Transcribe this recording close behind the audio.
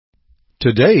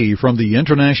Today, from the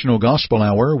International Gospel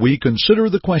Hour, we consider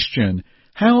the question,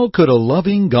 how could a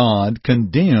loving God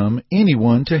condemn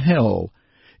anyone to hell?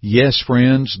 Yes,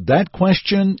 friends, that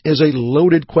question is a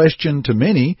loaded question to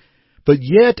many, but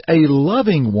yet a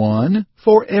loving one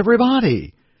for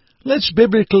everybody. Let's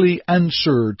biblically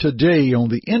answer today on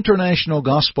the International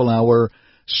Gospel Hour.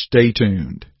 Stay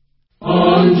tuned.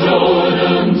 On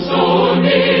Jordan's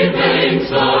stormy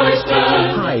banks I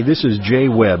stand. Hi, this is Jay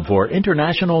Webb for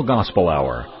International Gospel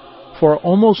Hour. For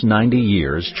almost 90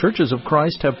 years, Churches of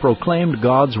Christ have proclaimed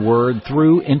God's Word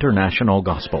through International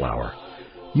Gospel Hour.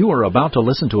 You are about to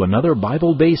listen to another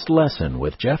Bible-based lesson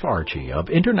with Jeff Archie of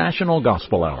International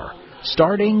Gospel Hour,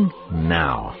 starting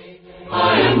now.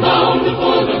 I am bound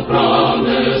for the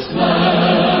promised land.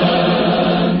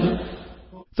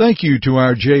 Thank you to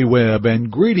our Jay Webb, and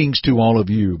greetings to all of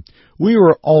you. We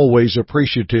are always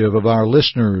appreciative of our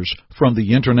listeners from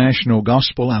the International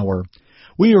Gospel Hour.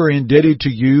 We are indebted to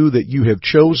you that you have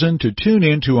chosen to tune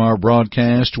into our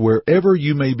broadcast wherever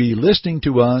you may be listening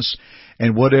to us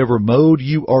and whatever mode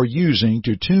you are using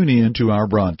to tune in to our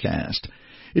broadcast.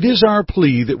 It is our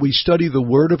plea that we study the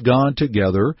Word of God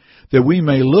together, that we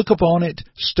may look upon it,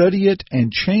 study it, and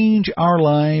change our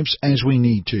lives as we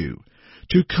need to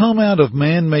come out of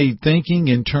man-made thinking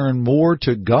and turn more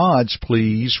to God's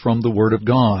pleas from the Word of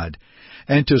God,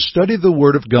 and to study the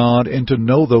Word of God and to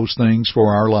know those things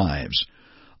for our lives.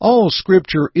 All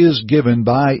Scripture is given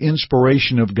by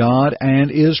inspiration of God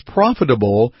and is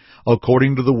profitable,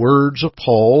 according to the words of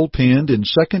Paul penned in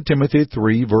 2 Timothy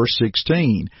 3, verse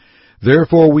 16.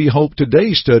 Therefore, we hope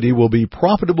today's study will be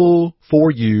profitable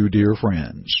for you, dear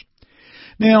friends.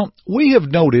 Now, we have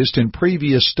noticed in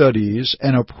previous studies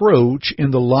an approach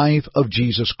in the life of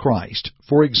Jesus Christ.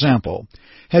 For example,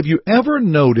 have you ever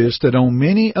noticed that on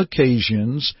many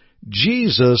occasions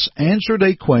Jesus answered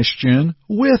a question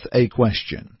with a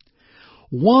question?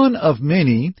 One of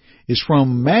many is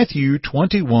from Matthew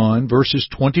 21, verses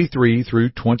 23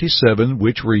 through 27,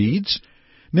 which reads,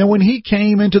 Now when he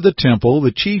came into the temple,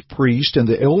 the chief priest and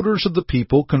the elders of the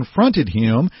people confronted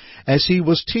him as he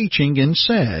was teaching and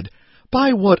said,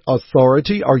 By what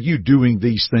authority are you doing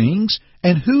these things,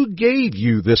 and who gave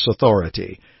you this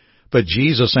authority? But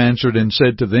Jesus answered and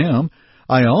said to them,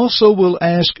 I also will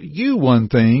ask you one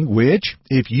thing, which,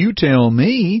 if you tell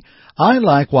me, I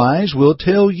likewise will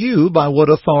tell you by what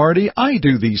authority I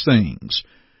do these things.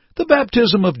 The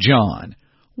baptism of John,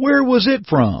 where was it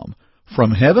from?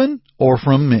 From heaven or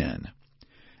from men?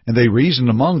 And they reasoned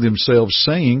among themselves,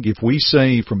 saying, If we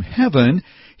say from heaven,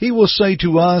 he will say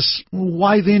to us,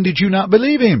 Why then did you not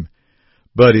believe him?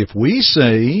 But if we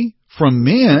say from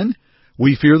men,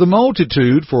 we fear the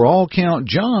multitude, for all count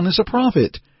John as a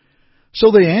prophet.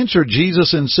 So they answered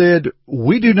Jesus and said,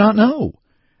 We do not know.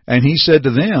 And he said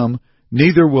to them,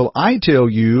 Neither will I tell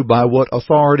you by what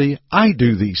authority I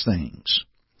do these things.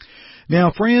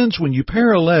 Now, friends, when you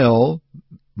parallel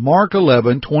Mark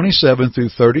 11:27 through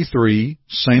 33,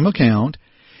 same account,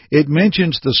 it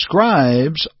mentions the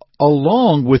scribes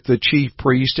along with the chief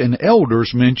priest and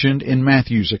elders mentioned in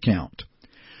Matthew's account.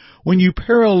 When you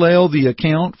parallel the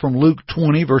account from Luke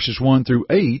 20, verses 1 through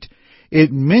 8,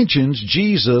 it mentions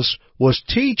Jesus was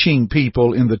teaching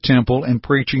people in the temple and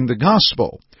preaching the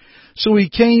gospel. So he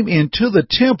came into the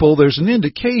temple. There's an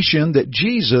indication that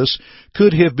Jesus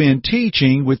could have been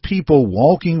teaching with people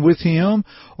walking with him,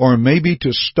 or maybe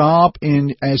to stop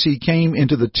in as he came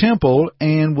into the temple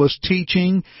and was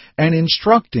teaching and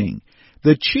instructing.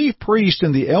 The chief priest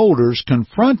and the elders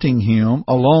confronting him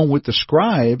along with the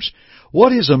scribes.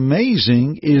 What is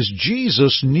amazing is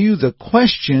Jesus knew the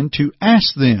question to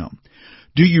ask them.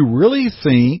 Do you really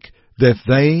think that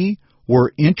they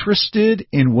were interested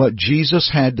in what Jesus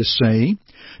had to say?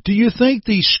 Do you think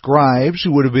these scribes,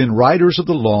 who would have been writers of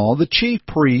the law, the chief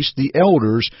priests, the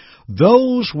elders,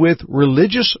 those with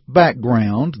religious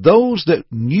background, those that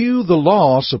knew the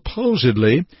law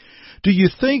supposedly, do you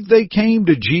think they came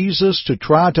to Jesus to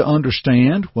try to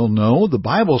understand? Well, no, the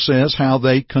Bible says how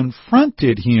they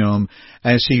confronted him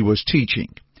as he was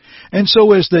teaching. And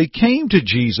so as they came to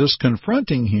Jesus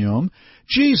confronting him,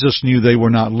 Jesus knew they were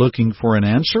not looking for an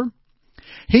answer.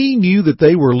 He knew that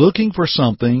they were looking for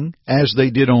something, as they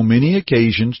did on many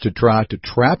occasions, to try to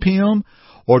trap him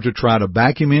or to try to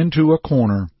back him into a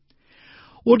corner.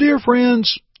 Well, dear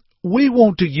friends, we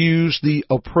want to use the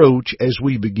approach as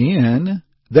we begin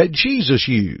that Jesus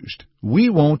used. We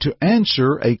want to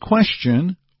answer a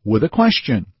question with a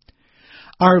question.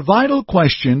 Our vital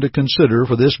question to consider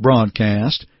for this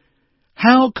broadcast: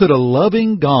 how could a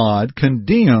loving God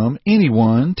condemn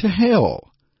anyone to hell?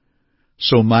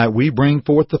 So might we bring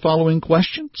forth the following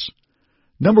questions?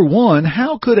 Number one,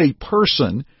 how could a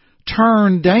person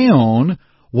turn down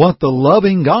what the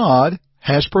loving God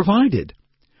has provided?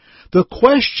 The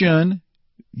question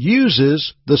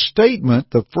uses the statement,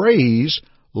 the phrase,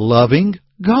 loving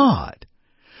God.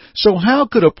 So how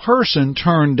could a person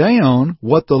turn down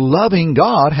what the loving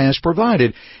God has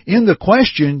provided? In the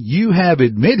question, you have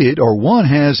admitted, or one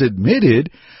has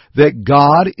admitted, that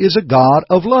God is a God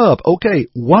of love. Okay,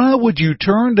 why would you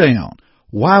turn down?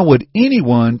 Why would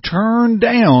anyone turn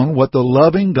down what the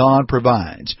loving God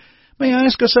provides? May I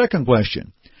ask a second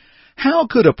question? How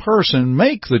could a person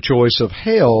make the choice of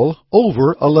hell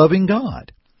over a loving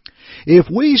God? If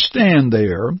we stand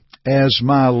there, as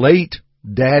my late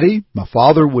daddy, my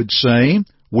father would say,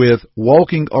 with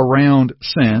walking around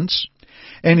sense,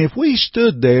 and if we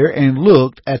stood there and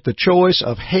looked at the choice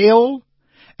of hell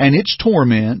and its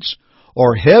torments,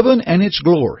 or heaven and its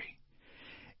glory,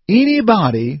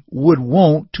 anybody would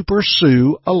want to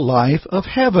pursue a life of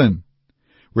heaven.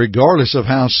 Regardless of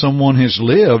how someone has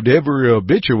lived, every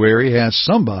obituary has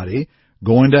somebody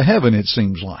going to heaven, it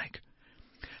seems like.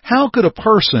 How could a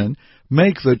person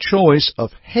make the choice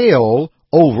of hell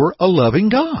over a loving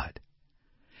God?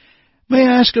 May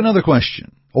I ask another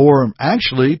question, or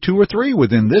actually two or three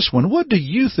within this one? What do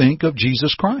you think of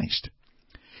Jesus Christ?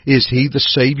 Is He the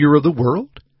Savior of the world?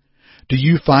 Do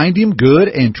you find Him good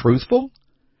and truthful?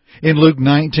 In Luke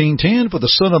 19:10, for the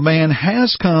Son of Man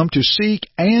has come to seek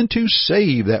and to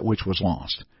save that which was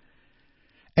lost.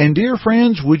 And dear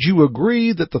friends, would you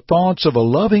agree that the thoughts of a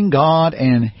loving God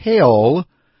and hell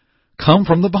come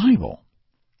from the Bible?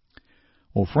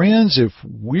 Well, friends, if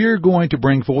we're going to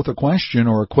bring forth a question,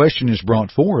 or a question is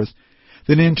brought forth,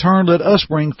 then in turn let us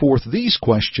bring forth these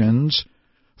questions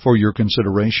for your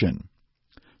consideration.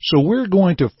 So we're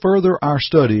going to further our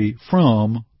study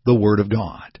from the Word of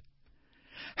God.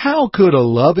 How could a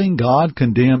loving God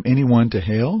condemn anyone to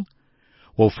hell?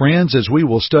 Well, friends, as we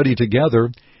will study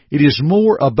together, it is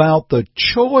more about the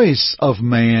choice of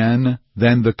man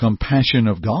than the compassion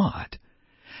of God.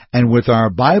 And with our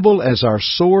Bible as our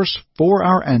source for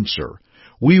our answer,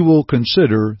 we will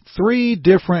consider three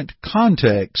different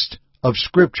contexts of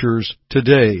Scriptures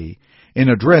today in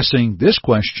addressing this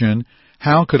question,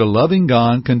 how could a loving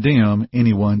God condemn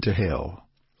anyone to hell?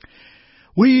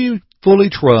 We fully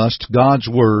trust God's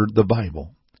Word, the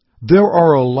Bible. There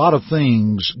are a lot of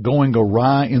things going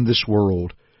awry in this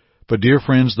world, but dear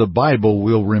friends, the Bible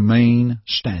will remain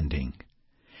standing.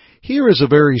 Here is a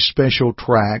very special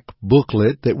track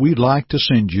booklet that we'd like to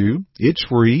send you. It's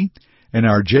free, and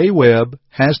our J-Web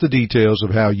has the details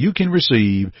of how you can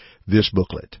receive this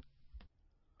booklet.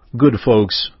 Good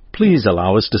folks, please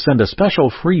allow us to send a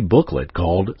special free booklet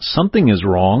called Something is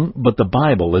Wrong, but the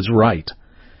Bible is Right.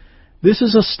 This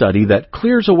is a study that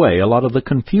clears away a lot of the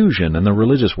confusion in the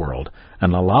religious world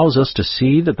and allows us to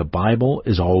see that the Bible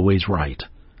is always right.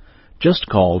 Just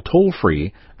call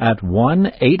toll-free at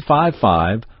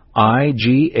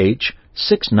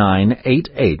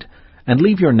 1-855-IGH-6988 and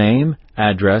leave your name,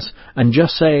 address, and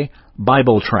just say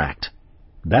Bible Tract.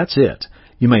 That's it.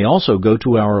 You may also go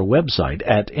to our website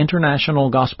at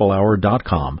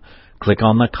internationalgospelhour.com, click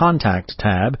on the Contact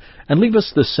tab, and leave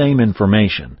us the same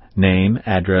information, name,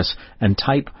 address, and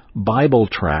type Bible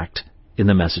Tract in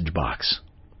the message box.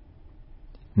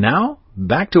 Now,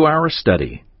 back to our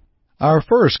study. Our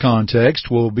first context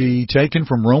will be taken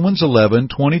from Romans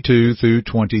 11:22 through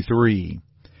 23.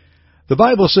 The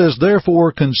Bible says,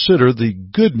 therefore consider the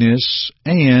goodness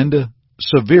and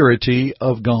severity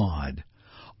of God.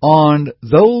 On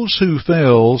those who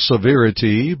fell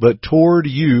severity, but toward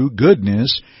you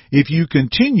goodness, if you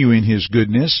continue in His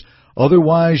goodness,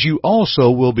 otherwise you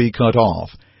also will be cut off.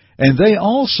 And they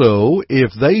also,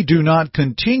 if they do not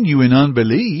continue in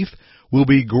unbelief, will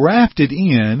be grafted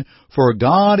in, for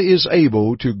God is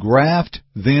able to graft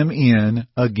them in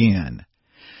again.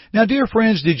 Now, dear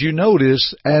friends, did you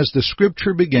notice as the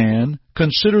Scripture began,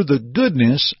 consider the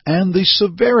goodness and the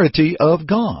severity of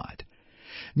God?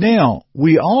 Now,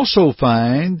 we also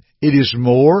find it is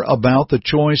more about the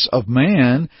choice of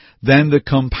man than the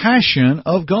compassion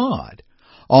of God.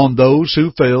 On those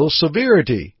who fail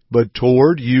severity, but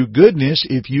toward you goodness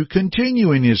if you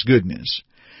continue in His goodness.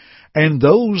 And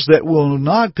those that will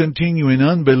not continue in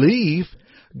unbelief,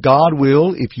 God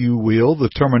will, if you will, the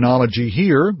terminology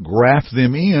here, graft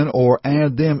them in or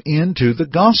add them into the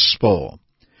gospel.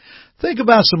 Think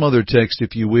about some other text,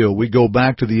 if you will. We go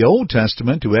back to the Old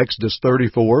Testament, to Exodus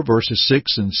 34, verses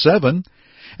 6 and 7.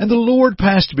 And the Lord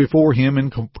passed before him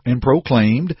and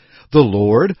proclaimed, the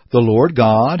Lord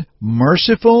God,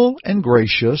 merciful and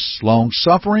gracious,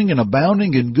 long-suffering and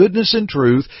abounding in goodness and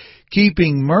truth,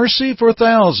 keeping mercy for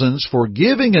thousands,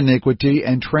 forgiving iniquity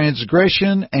and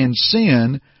transgression and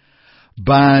sin,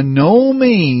 by no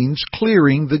means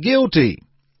clearing the guilty,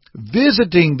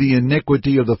 visiting the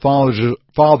iniquity of the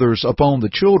fathers upon the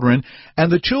children,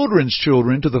 and the children's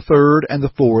children to the third and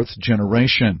the fourth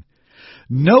generation.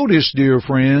 Notice, dear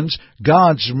friends,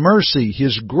 God's mercy,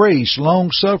 His grace,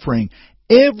 long-suffering,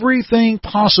 everything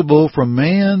possible for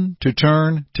man to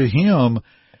turn to Him.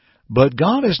 But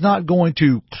God is not going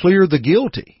to clear the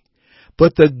guilty,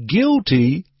 but the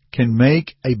guilty can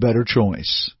make a better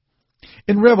choice.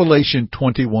 In Revelation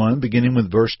 21, beginning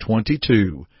with verse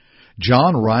 22,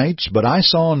 John writes, "But I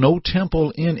saw no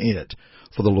temple in it,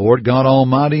 for the Lord God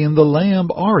Almighty and the Lamb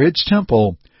are its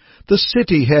temple. The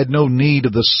city had no need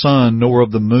of the sun nor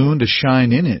of the moon to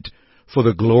shine in it, for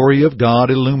the glory of God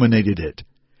illuminated it.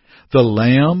 The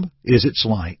Lamb is its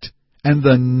light, and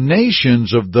the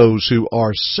nations of those who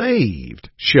are saved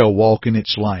shall walk in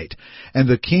its light, and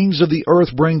the kings of the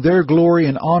earth bring their glory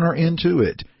and honor into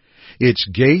it. Its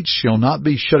gates shall not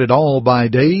be shut at all by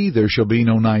day, there shall be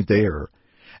no night there.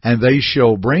 And they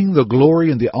shall bring the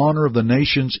glory and the honor of the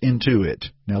nations into it."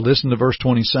 Now listen to verse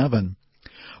 27.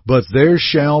 "But there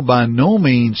shall by no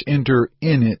means enter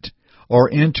in it, or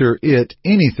enter it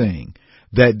anything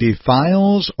that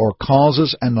defiles or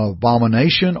causes an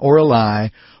abomination or a lie,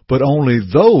 but only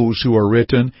those who are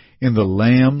written in the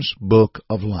Lamb's book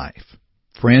of life."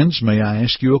 Friends, may I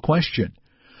ask you a question?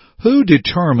 Who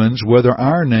determines whether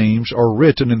our names are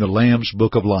written in the Lamb's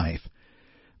book of life?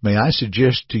 May I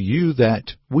suggest to you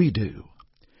that we do.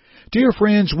 Dear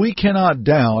friends, we cannot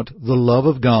doubt the love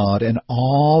of God and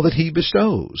all that He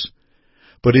bestows.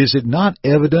 But is it not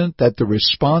evident that the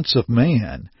response of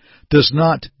man does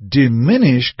not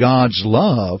diminish God's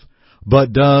love,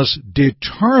 but does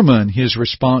determine His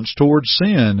response towards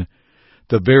sin,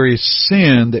 the very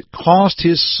sin that cost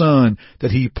His Son,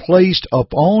 that He placed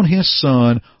upon His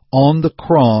Son on the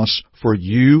cross for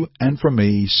you and for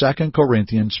me, 2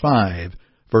 Corinthians 5,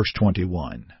 verse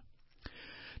 21.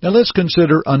 Now let's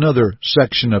consider another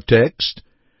section of text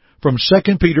from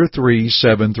 2 Peter 3,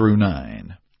 7 through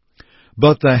 9.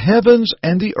 "But the heavens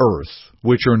and the earth,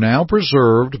 which are now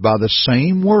preserved by the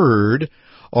same word,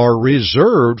 are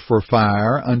reserved for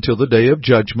fire until the day of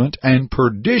judgment and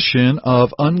perdition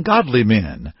of ungodly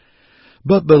men.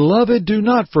 But, beloved, do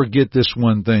not forget this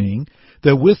one thing,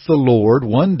 that with the Lord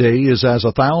 1 day is as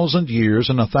 1,000 years,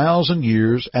 and 1,000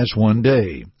 years as 1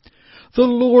 day. The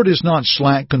Lord is not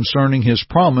slack concerning His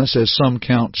promise, as some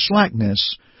count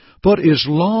slackness, but is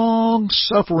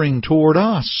long-suffering toward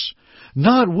us,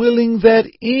 not willing that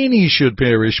any should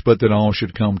perish, but that all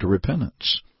should come to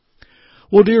repentance."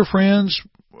 Well, dear friends,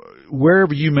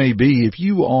 wherever you may be, if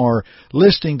you are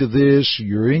listening to this,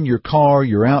 you're in your car,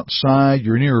 you're outside,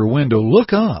 you're near a window,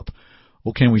 look up.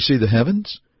 Well, can we see the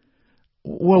heavens?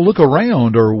 Well, look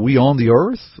around. Are we on the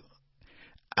earth?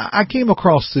 I came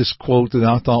across this quote that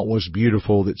I thought was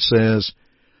beautiful that says,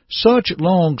 "Such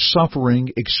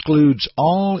long-suffering excludes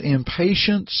all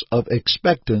impatience of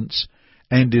expectance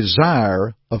and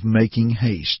desire of making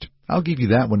haste." I'll give you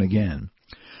that one again.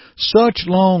 Such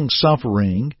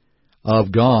long-suffering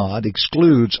of God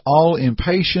excludes all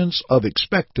impatience of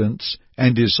expectance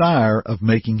and desire of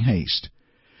making haste.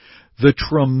 The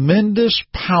tremendous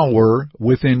power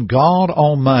within God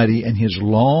Almighty and His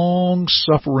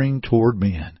long-suffering toward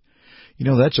men. You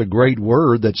know, that's a great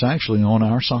word that's actually on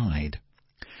our side.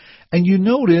 And you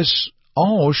notice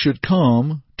all should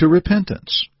come to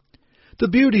repentance. The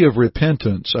beauty of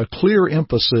repentance, a clear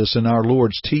emphasis in our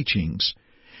Lord's teachings,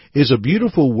 is a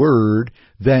beautiful word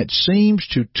that seems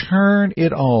to turn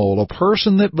it all. A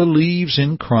person that believes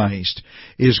in Christ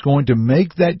is going to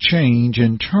make that change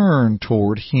and turn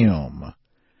toward Him.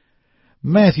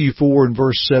 Matthew 4 and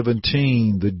verse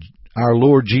 17, our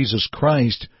Lord Jesus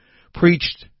Christ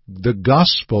preached the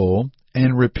gospel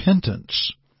and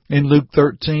repentance. In Luke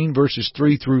 13 verses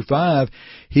 3 through 5,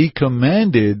 He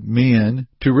commanded men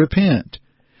to repent.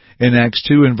 In Acts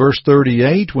 2 and verse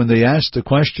 38, when they asked the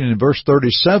question in verse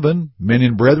 37, "Men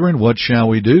and brethren, what shall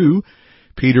we do?"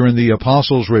 Peter and the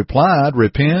apostles replied,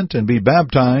 "Repent and be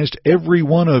baptized, every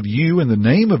one of you, in the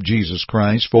name of Jesus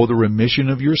Christ, for the remission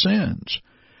of your sins."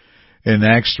 In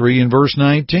Acts 3 and verse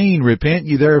 19, "Repent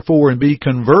ye therefore and be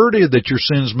converted, that your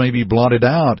sins may be blotted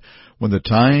out, when the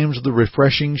times of the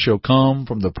refreshing shall come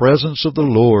from the presence of the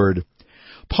Lord."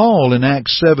 Paul in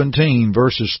Acts 17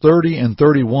 verses 30 and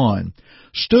 31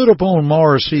 stood upon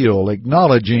Mars Hill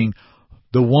acknowledging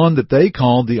the one that they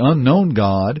called the unknown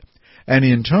God, and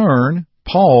in turn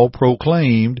Paul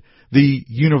proclaimed the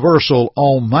universal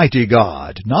almighty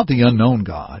God, not the unknown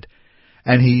God.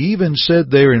 And he even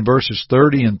said there in verses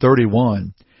 30 and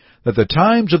 31 that the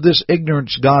times of this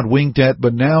ignorance God winked at,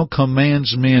 but now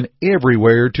commands men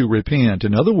everywhere to repent.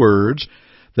 In other words,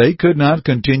 They could not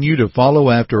continue to follow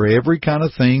after every kind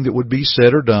of thing that would be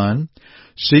said or done,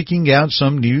 seeking out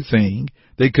some new thing.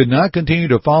 They could not continue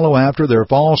to follow after their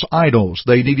false idols.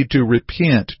 They needed to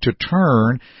repent, to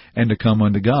turn, and to come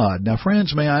unto God. Now,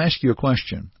 friends, may I ask you a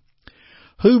question?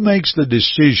 Who makes the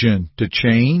decision to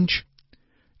change?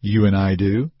 You and I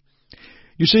do.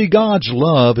 You see, God's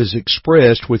love is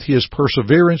expressed with His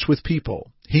perseverance with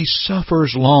people. He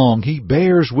suffers long. He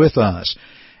bears with us.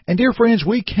 And dear friends,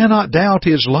 we cannot doubt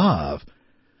His love.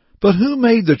 But who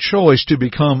made the choice to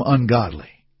become ungodly?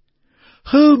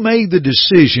 Who made the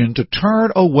decision to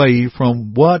turn away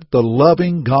from what the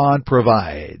loving God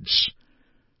provides?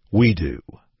 We do.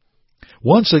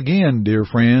 Once again, dear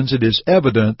friends, it is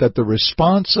evident that the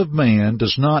response of man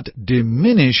does not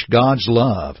diminish God's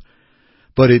love,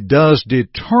 but it does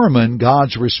determine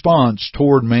God's response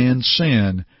toward man's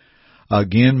sin.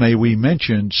 Again, may we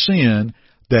mention sin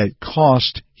that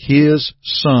cost His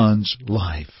Son's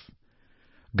life.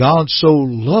 God so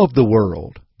loved the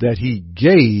world that He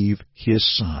gave His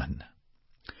Son.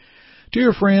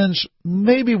 Dear friends,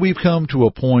 maybe we've come to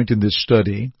a point in this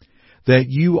study that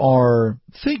you are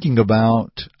thinking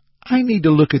about, I need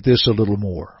to look at this a little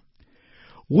more.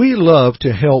 We love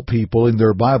to help people in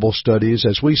their Bible studies,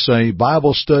 as we say,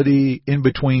 Bible study in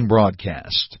between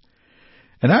broadcasts.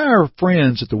 And our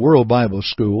friends at the World Bible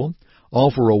School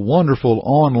offer a wonderful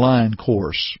online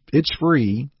course. It's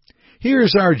free.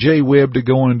 Here's our Jay Webb to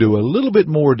go into a little bit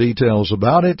more details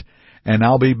about it, and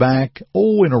I'll be back,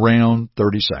 in around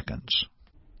 30 seconds.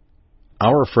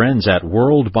 Our friends at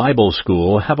World Bible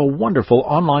School have a wonderful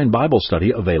online Bible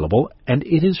study available, and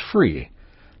it is free.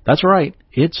 That's right,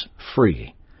 it's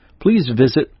free. Please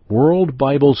visit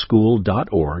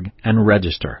worldbibleschool.org and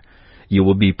register. You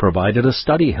will be provided a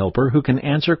study helper who can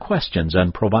answer questions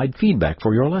and provide feedback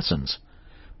for your lessons.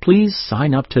 Please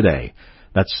sign up today.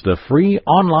 That's the free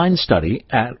online study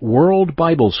at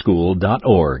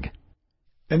worldbibleschool.org.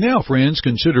 And now, friends,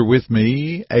 consider with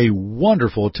me a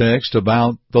wonderful text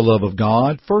about the love of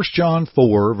God, 1 John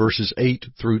 4, verses 8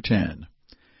 through 10.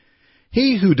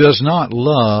 He who does not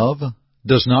love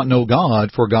does not know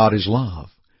God, for God is love.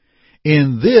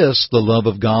 In this the love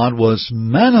of God was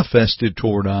manifested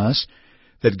toward us,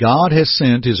 that God has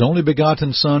sent His only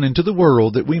begotten Son into the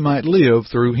world that we might live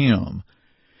through Him.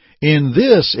 In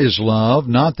this is love,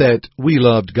 not that we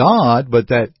loved God, but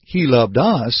that He loved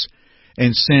us,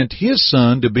 and sent His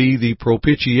Son to be the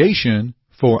propitiation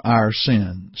for our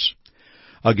sins.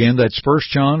 Again, that's 1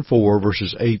 John 4,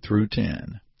 verses 8 through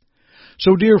 10.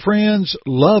 So, dear friends,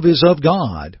 love is of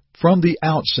God from the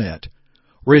outset.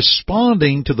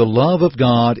 Responding to the love of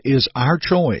God is our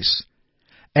choice.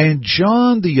 And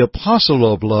John, the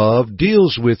apostle of love,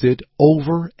 deals with it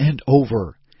over and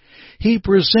over. He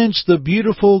presents the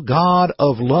beautiful God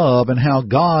of love and how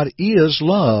God is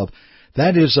love.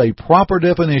 That is a proper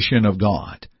definition of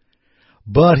God.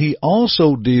 But he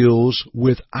also deals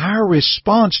with our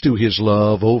response to His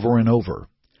love over and over.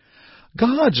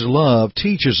 God's love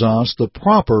teaches us the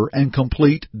proper and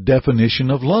complete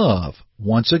definition of love.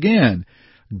 Once again,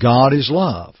 God is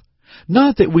love.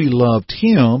 Not that we loved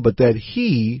Him, but that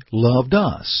He loved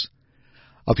us.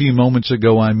 A few moments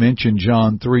ago I mentioned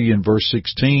John 3 and verse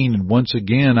 16, and once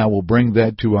again I will bring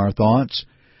that to our thoughts,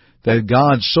 that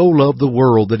God so loved the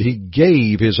world that He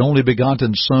gave His only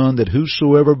begotten Son, that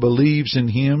whosoever believes in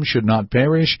Him should not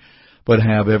perish, but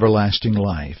have everlasting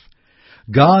life.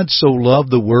 God so loved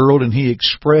the world, and He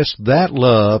expressed that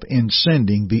love in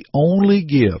sending the only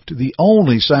gift, the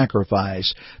only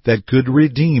sacrifice that could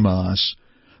redeem us,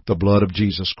 the blood of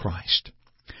Jesus Christ.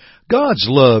 God's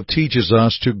love teaches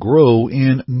us to grow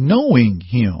in knowing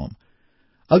Him.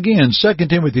 Again, 2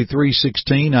 Timothy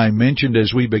 3:16 I mentioned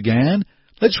as we began.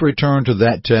 Let's return to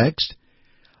that text.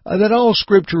 That all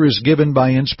Scripture is given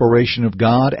by inspiration of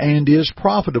God and is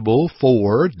profitable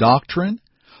for doctrine,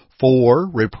 for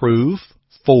reproof,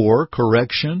 for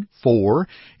correction, for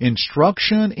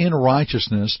instruction in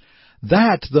righteousness,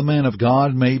 that the man of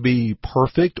God may be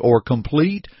perfect or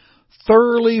complete,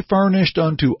 thoroughly furnished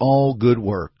unto all good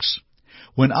works.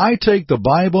 When I take the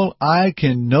Bible, I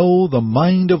can know the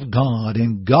mind of God,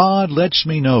 and God lets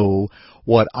me know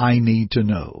what I need to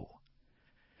know.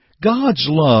 God's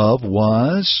love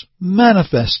was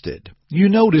manifested. You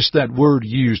notice that word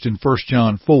used in 1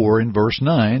 John 4 in verse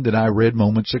 9 that I read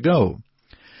moments ago.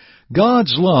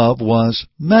 God's love was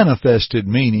manifested,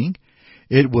 meaning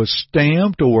it was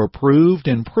stamped or approved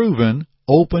and proven,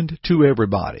 opened to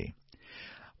everybody.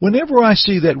 Whenever I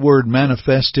see that word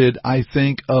manifested, I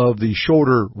think of the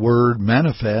shorter word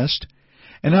manifest,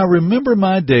 and I remember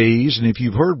my days, and if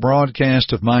you've heard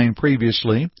broadcasts of mine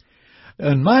previously,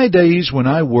 in my days when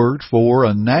I worked for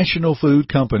a national food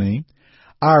company,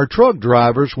 Our truck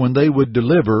drivers, when they would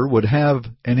deliver, would have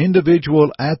an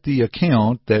individual at the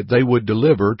account that they would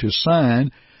deliver to sign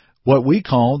what we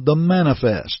call the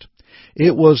manifest.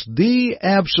 It was the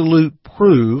absolute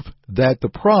proof that the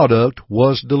product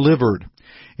was delivered.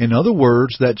 In other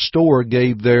words, that store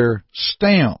gave their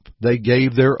stamp. They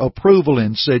gave their approval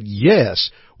and said, yes,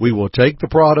 we will take the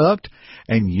product,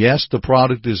 and yes, the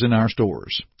product is in our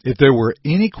stores. If there were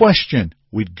any question,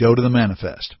 we'd go to the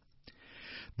manifest.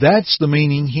 That's the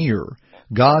meaning here.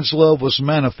 God's love was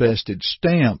manifested,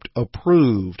 stamped,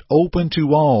 approved, open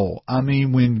to all. I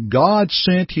mean, when God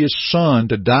sent His Son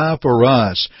to die for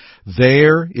us,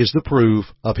 there is the proof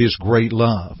of His great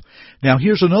love. Now,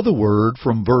 here's another word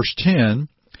from verse 10.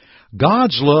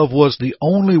 God's love was the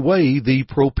only way the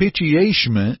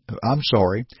propitiation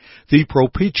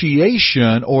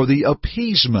or the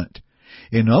appeasement.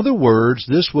 In other words,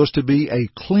 this was to be a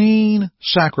clean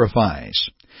sacrifice.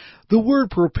 The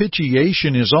word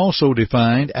propitiation is also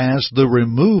defined as the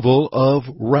removal of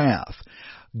wrath.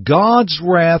 God's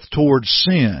wrath towards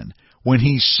sin, when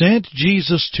He sent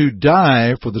Jesus to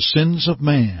die for the sins of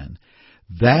man,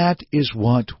 that is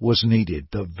what was needed,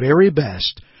 the very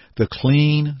best, the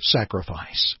clean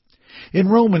sacrifice. In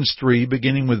Romans 3,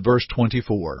 beginning with verse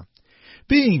 24,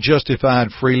 being justified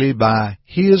freely by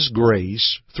His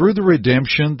grace through the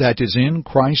redemption that is in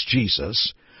Christ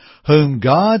Jesus, whom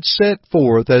God set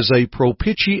forth as a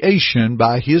propitiation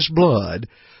by His blood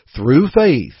through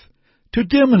faith, to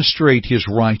demonstrate His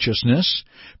righteousness,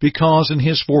 because in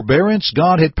His forbearance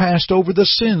God had passed over the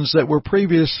sins that were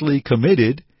previously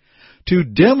committed, to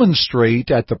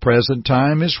demonstrate at the present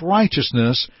time His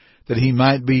righteousness, that He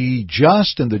might be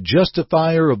just and the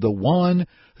justifier of the one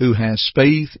who has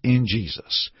faith in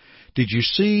Jesus. Did you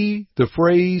see the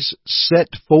phrase set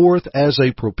forth as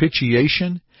a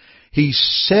propitiation? He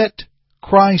set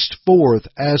Christ forth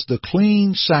as the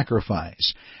clean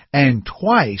sacrifice. And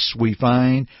twice we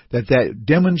find that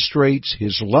demonstrates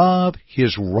His love,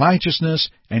 His righteousness,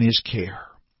 and His care.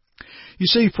 You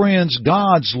see, friends,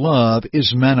 God's love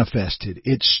is manifested.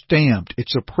 It's stamped.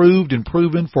 It's approved and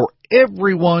proven for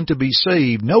everyone to be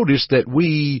saved. Notice that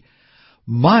we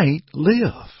might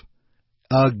live.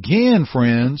 Again,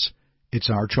 friends, it's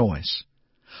our choice.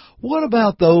 What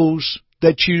about those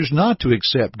that choose not to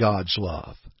accept God's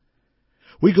love?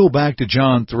 We go back to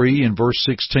John 3 and verse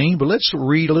 16, but let's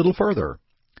read a little further.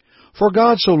 For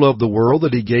God so loved the world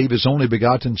that He gave His only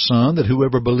begotten Son, that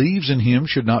whoever believes in Him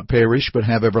should not perish but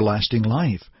have everlasting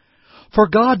life. For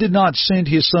God did not send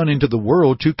His Son into the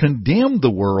world to condemn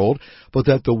the world, but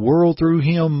that the world through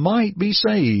Him might be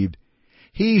saved.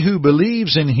 He who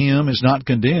believes in Him is not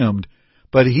condemned,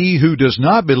 but he who does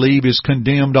not believe is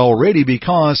condemned already,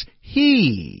 because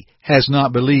he has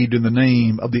not believed in the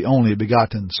name of the only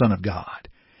begotten Son of God.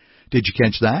 Did you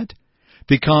catch that?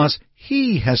 Because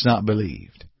he has not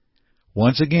believed.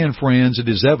 Once again, friends, it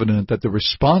is evident that the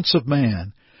response of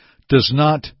man does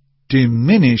not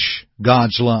diminish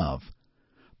God's love,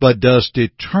 but does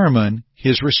determine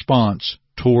His response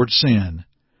toward sin.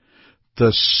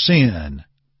 The sin,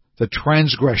 the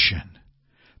transgression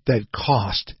that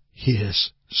cost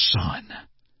His Son.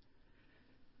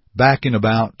 Back in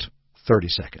about 30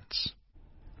 seconds.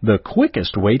 The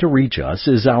quickest way to reach us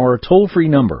is our toll-free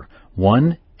number,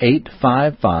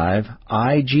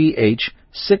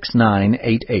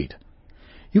 1-855-IGH-6988.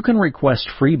 You can request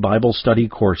free Bible study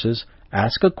courses,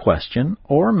 ask a question,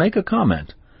 or make a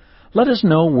comment. Let us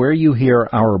know where you hear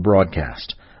our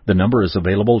broadcast. The number is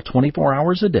available 24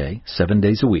 hours a day, 7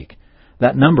 days a week.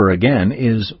 That number again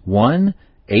is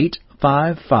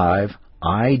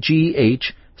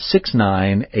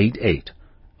 1-855-IGH-6988.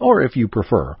 Or if you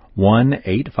prefer,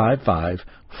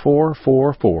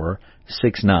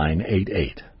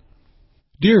 1-855-444-6988.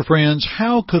 Dear friends,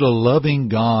 how could a loving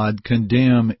God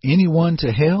condemn anyone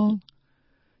to hell?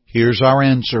 Here's our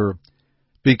answer.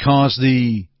 Because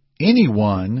the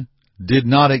anyone did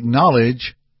not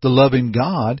acknowledge the loving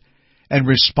God and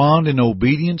respond in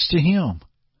obedience to Him.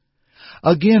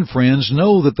 Again, friends,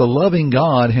 know that the loving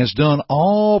God has done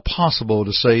all possible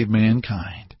to save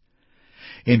mankind.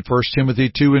 In 1 Timothy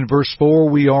 2 and verse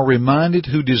 4, we are reminded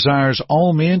who desires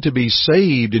all men to be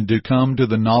saved and to come to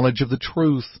the knowledge of the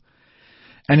truth.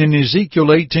 And in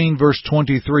Ezekiel 18 verse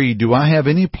 23, do I have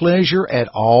any pleasure at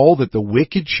all that the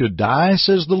wicked should die,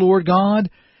 says the Lord God,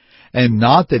 and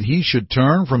not that he should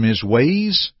turn from his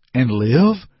ways and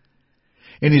live?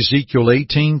 In Ezekiel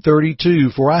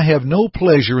 18:32, for I have no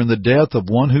pleasure in the death of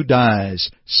one who dies,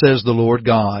 says the Lord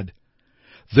God.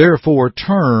 Therefore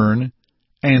turn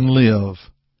and live.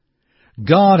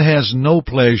 God has no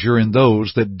pleasure in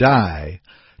those that die,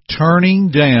 turning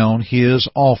down His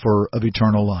offer of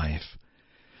eternal life.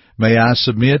 May I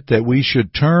submit that we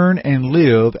should turn and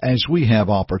live as we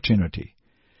have opportunity.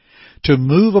 To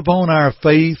move upon our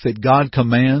faith that God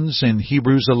commands in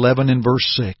Hebrews 11 and verse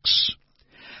 6.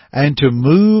 And to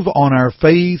move on our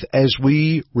faith as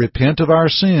we repent of our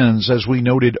sins, as we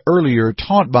noted earlier,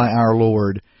 taught by our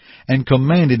Lord, and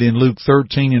commanded in Luke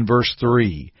 13 and verse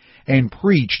 3, and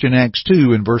preached in Acts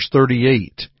 2 and verse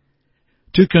 38.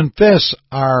 To confess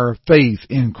our faith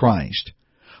in Christ.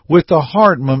 With the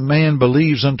heart man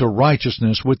believes unto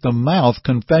righteousness, with the mouth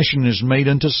confession is made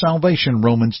unto salvation,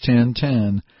 Romans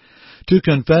 10:10. To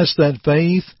confess that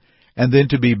faith, and then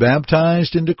to be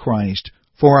baptized into Christ,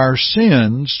 for our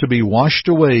sins to be washed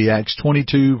away, Acts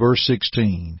 22 verse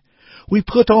 16. We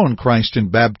put on Christ in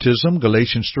baptism,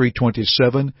 Galatians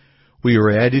 3:27. We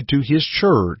are added to His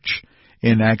church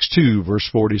in Acts 2 verse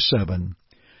 47.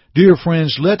 Dear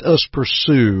friends, let us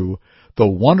pursue the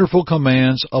wonderful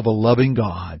commands of a loving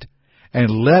God, and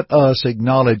let us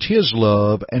acknowledge His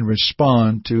love and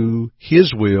respond to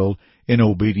His will in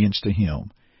obedience to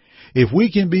Him. If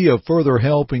we can be of further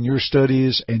help in your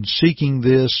studies and seeking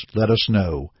this, let us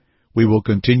know. We will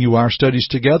continue our studies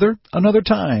together another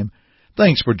time.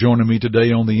 Thanks for joining me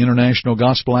today on the International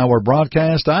Gospel Hour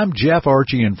broadcast. I'm Jeff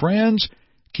Archie, and friends,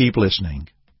 keep listening.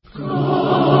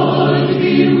 God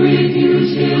be with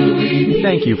you till we meet.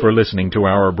 Thank you for listening to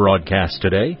our broadcast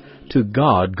today. To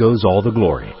God goes all the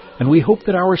glory, and we hope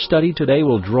that our study today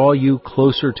will draw you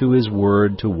closer to His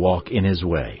Word to walk in His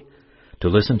way. To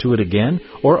listen to it again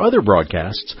or other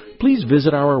broadcasts, please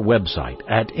visit our website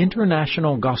at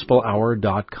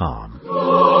internationalgospelhour.com.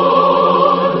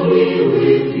 God be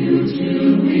with you.